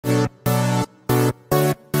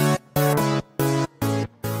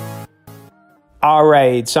All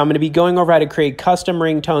right, so I'm going to be going over how to create custom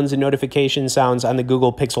ringtones and notification sounds on the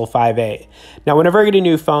Google Pixel 5a. Now, whenever I get a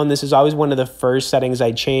new phone, this is always one of the first settings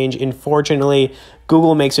I change. And fortunately,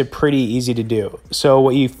 Google makes it pretty easy to do. So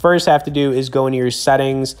what you first have to do is go into your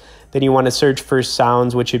settings. Then you want to search for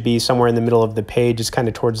sounds, which would be somewhere in the middle of the page, just kind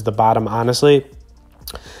of towards the bottom, honestly.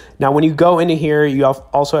 Now, when you go into here, you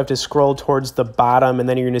also have to scroll towards the bottom, and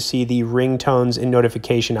then you're going to see the ringtones and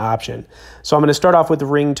notification option. So I'm going to start off with the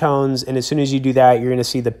ringtones, and as soon as you do that, you're going to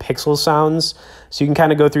see the Pixel sounds. So you can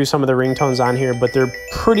kind of go through some of the ringtones on here, but they're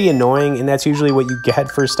pretty annoying, and that's usually what you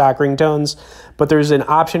get for stock ringtones. But there's an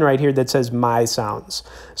option right here that says My Sounds.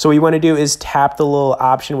 So what you want to do is tap the little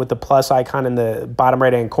option with the plus icon in the bottom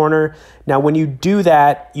right-hand corner. Now, when you do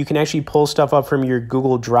that, you can actually pull stuff up from your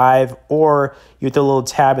Google Drive, or you hit the little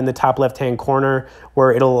tab in the top left-hand corner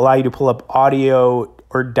where it'll allow you to pull up audio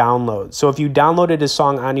or download. So if you downloaded a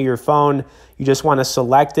song onto your phone, you just want to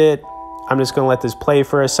select it. I'm just going to let this play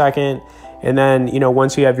for a second. And then,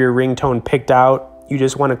 once you have your ringtone picked out, you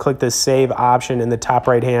just want to click the save option in the top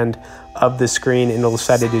right hand of the screen, and it'll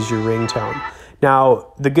set it as your ringtone.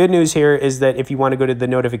 Now, the good news here is that if you want to go to the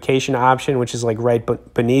notification option, which is like right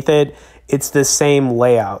beneath it, it's the same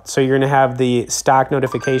layout. So you're going to have the stock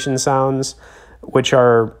notification sounds, which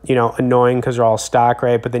are, annoying because they're all stock,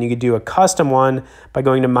 right? But then you could do a custom one by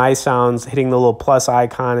going to My Sounds, hitting the little plus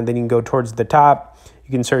icon, and then you can go towards the top.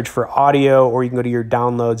 You can search for audio, or you can go to your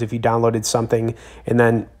downloads if you downloaded something, and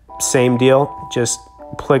then same deal, just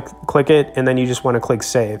click it, and then you just want to click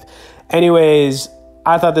save. Anyways,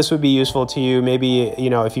 I thought this would be useful to you. Maybe,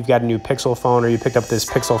 if you've got a new Pixel phone or you picked up this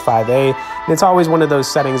Pixel 5a, and it's always one of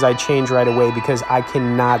those settings I change right away because I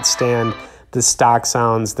cannot stand the stock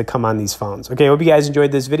sounds that come on these phones. Okay, hope you guys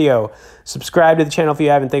enjoyed this video. Subscribe to the channel if you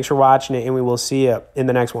haven't. Thanks for watching it, and we will see you in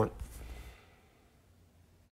the next one.